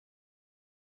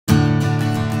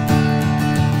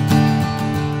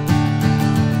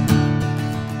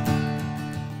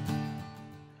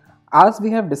As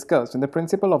we have discussed in the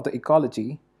principle of the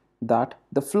ecology, that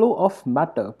the flow of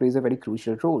matter plays a very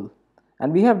crucial role.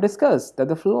 And we have discussed that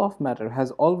the flow of matter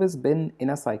has always been in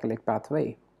a cyclic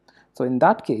pathway. So in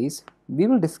that case, we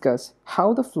will discuss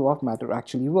how the flow of matter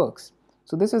actually works.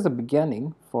 So this is the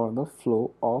beginning for the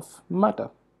flow of matter.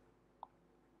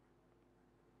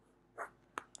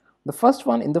 The first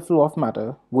one in the flow of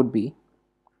matter would be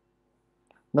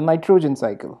the nitrogen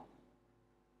cycle.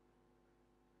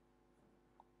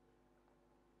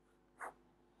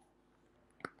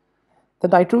 The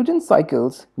nitrogen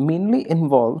cycles mainly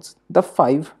involves the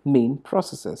 5 main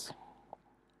processes.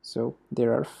 So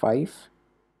there are 5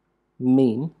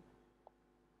 main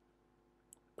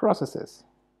processes.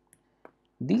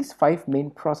 These 5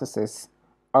 main processes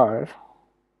are,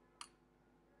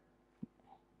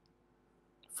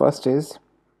 first is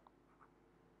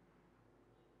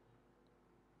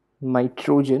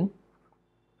nitrogen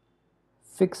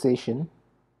fixation,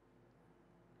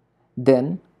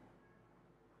 then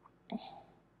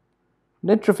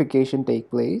nitrification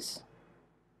take place,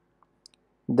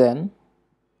 then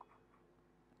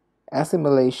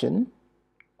assimilation,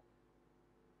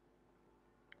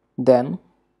 then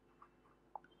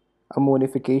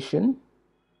ammonification,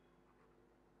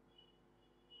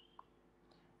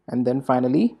 and then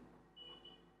finally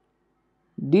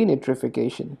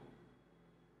denitrification.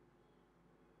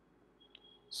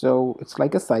 So it's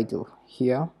like a cycle,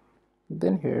 here,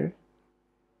 then here,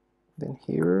 then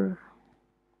here,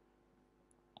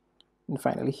 and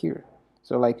finally here.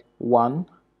 So like 1,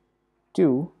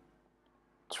 2,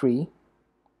 3,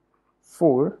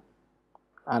 4,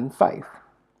 and 5.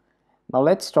 Now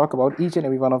let's talk about each and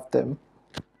every one of them.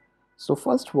 So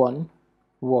first one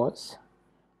was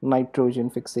nitrogen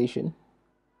fixation.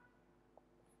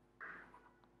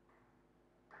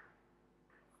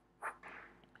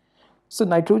 So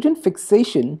nitrogen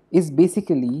fixation is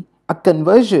basically a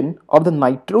conversion of the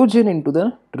nitrogen into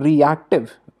the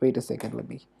reactive. Wait a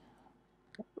second,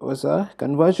 was a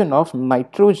conversion of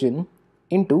nitrogen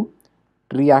into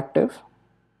reactive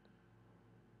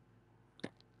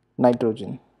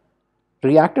nitrogen.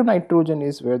 Reactive nitrogen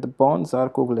is where the bonds are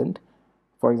covalent,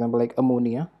 for example like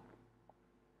ammonia,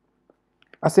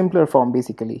 a simpler form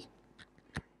basically.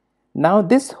 Now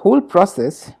this whole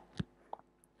process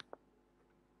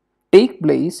take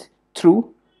place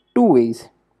through 2 ways.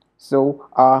 So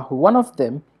one of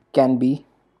them can be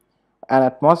an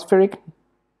atmospheric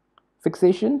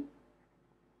fixation,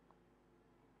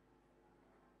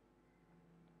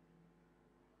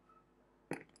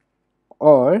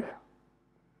 or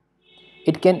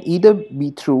it can either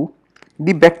be through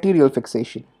the bacterial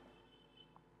fixation.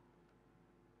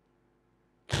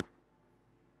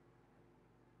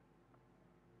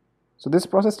 So this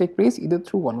process takes place either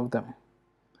through one of them.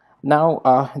 Now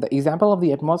the example of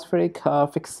the atmospheric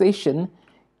fixation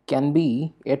can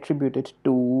be attributed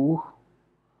to,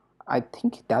 I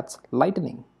think that's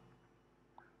lightning.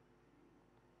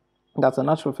 That's a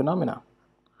natural phenomena.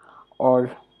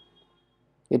 Or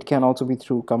it can also be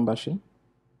through combustion,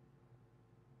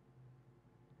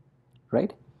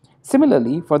 right?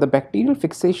 Similarly, for the bacterial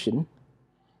fixation,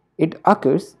 it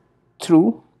occurs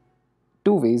through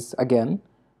 2 ways again.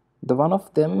 The one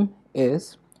of them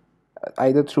is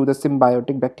either through the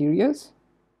symbiotic bacteria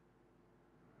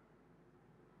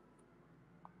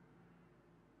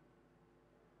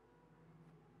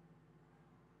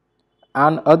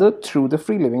and other through the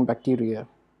free living bacteria.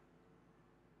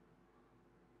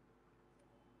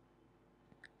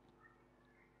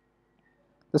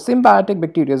 The symbiotic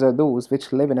bacteria are those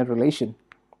which live in a relation,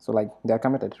 so like they are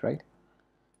committed, right?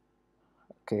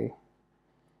 Okay,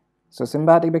 so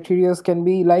symbiotic bacteria can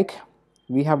be like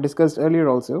we have discussed earlier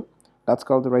also, that's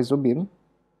called the rhizobium.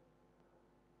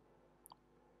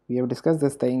 We have discussed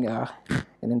this thing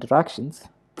in interactions.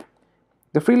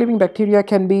 The free living bacteria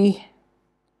can be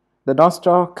the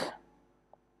nostoc,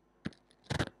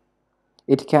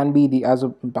 it can be the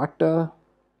azobacter,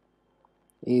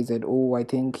 AZO, I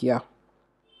think, yeah.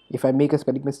 If I make a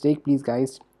spelling mistake, please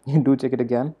guys, do check it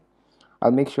again.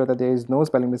 I'll make sure that there is no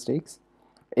spelling mistakes.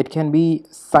 It can be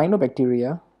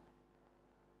cyanobacteria.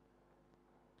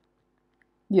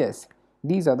 Yes,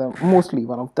 these are the mostly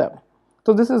one of them.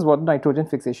 So this is what nitrogen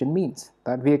fixation means,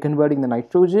 that we are converting the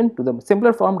nitrogen to the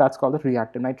simpler form, that's called the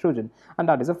reactive nitrogen, and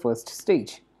that is the first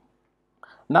stage.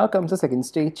 Now comes the second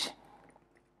stage,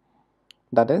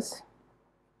 that is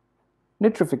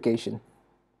nitrification.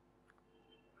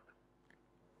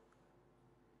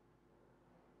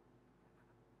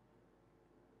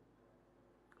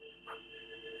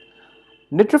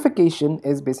 Nitrification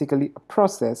is basically a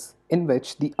process in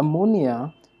which the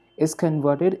ammonia is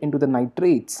converted into the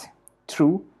nitrates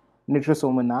through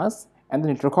Nitrosomonas, and the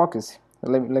Nitrococcus.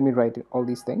 Let me write all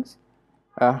these things.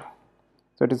 So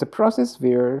it is a process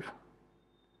where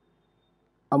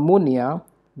ammonia,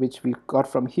 which we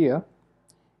got from here,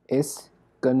 is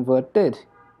converted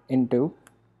into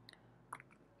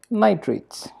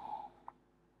nitrates.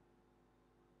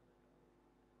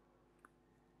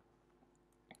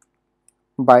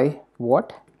 By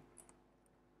what?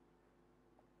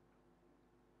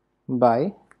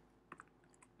 By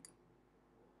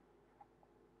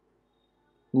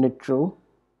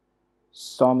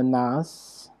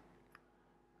nitrosomonas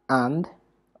and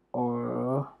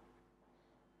or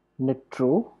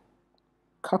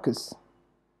Nitrococcus.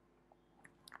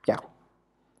 Yeah,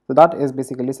 so that is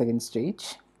basically second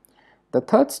stage. The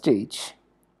third stage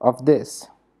of this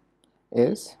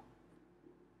is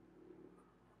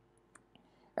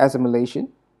assimilation.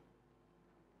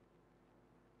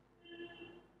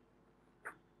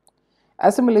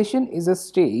 Assimilation is a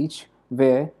stage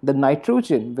where the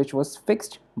nitrogen which was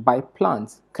fixed by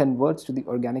plants converts to the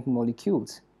organic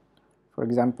molecules. For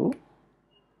example,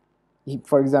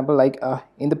 like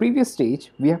in the previous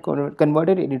stage, we have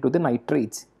converted it into the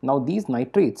nitrates. Now these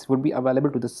nitrates would be available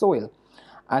to the soil,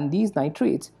 and these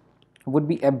nitrates would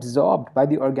be absorbed by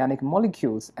the organic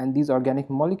molecules, and these organic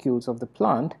molecules of the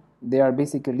plant, they are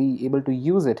basically able to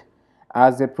use it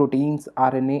as their proteins,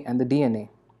 RNA, and the DNA.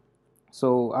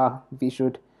 So we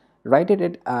should write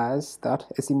it as that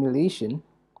assimilation.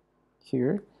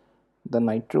 Here the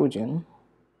nitrogen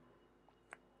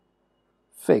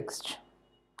fixed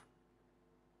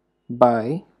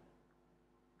by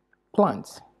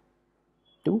plants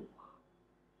to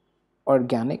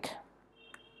organic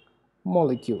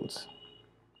molecules.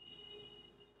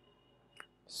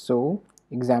 So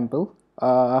example,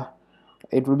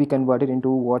 it will be converted into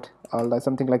what,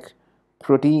 something like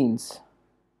proteins,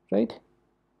 right?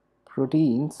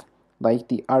 Proteins like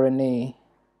the RNA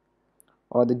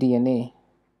or the DNA,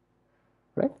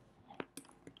 right?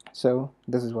 So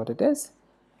this is what it is.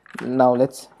 Now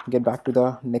let's get back to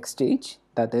the next stage,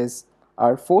 that is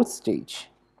our fourth stage.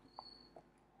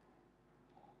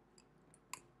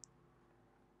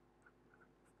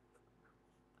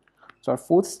 So our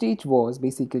fourth stage was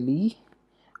basically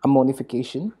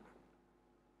ammonification.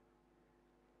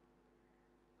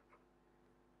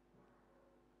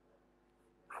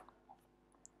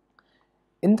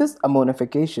 In this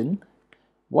ammonification,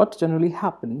 what generally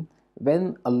happens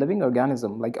when a living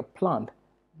organism like a plant,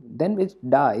 then which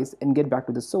dies and get back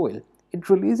to the soil, it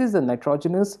releases a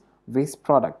nitrogenous waste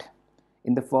product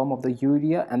in the form of the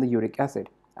urea and the uric acid,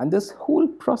 and this whole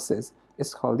process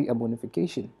is called the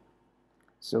ammonification.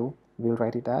 So we'll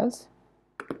write it as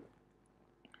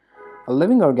a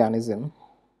living organism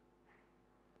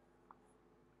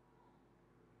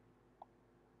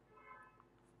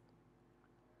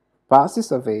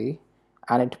passes away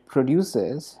and it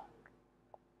produces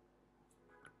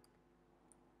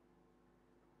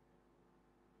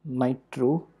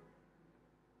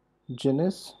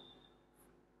nitrogenous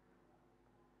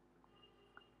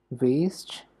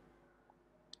waste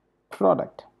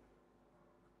product.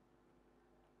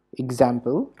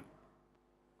 Example,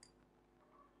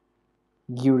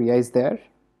 urea is there,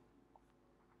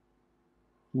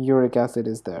 uric acid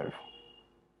is there.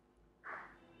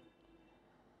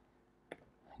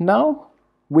 Now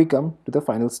we come to the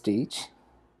final stage,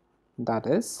 that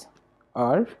is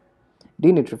our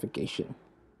denitrification.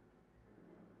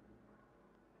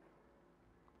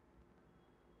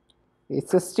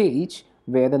 It's a stage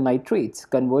where the nitrates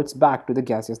converts back to the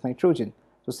gaseous nitrogen.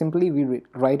 So simply we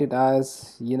write it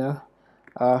as, the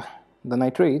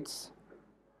nitrates,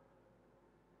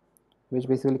 which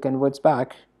basically converts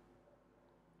back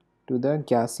to the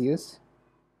gaseous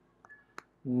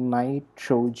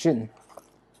nitrogen.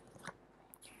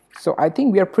 So I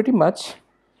think we are pretty much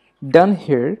done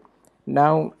here.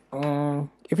 Now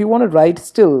if you want to write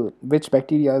still which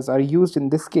bacteria are used in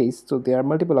this case, so there are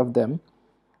multiple of them.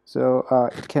 So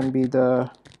it can be the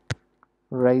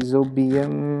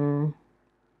Rhizobium.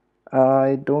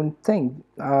 I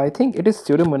think it is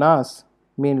Pseudomonas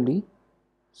mainly.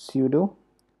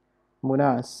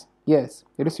 Pseudomonas. Yes,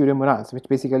 it is Pseudomonas, which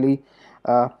basically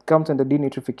comes under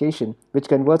denitrification, which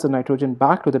converts the nitrogen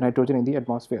back to the nitrogen in the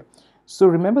atmosphere. So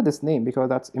remember this name because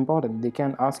that's important. They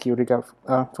can ask you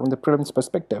from the prelims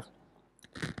perspective.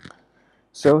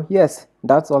 So yes,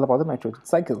 that's all about the nitrogen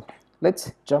cycle.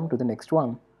 Let's jump to the next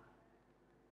one.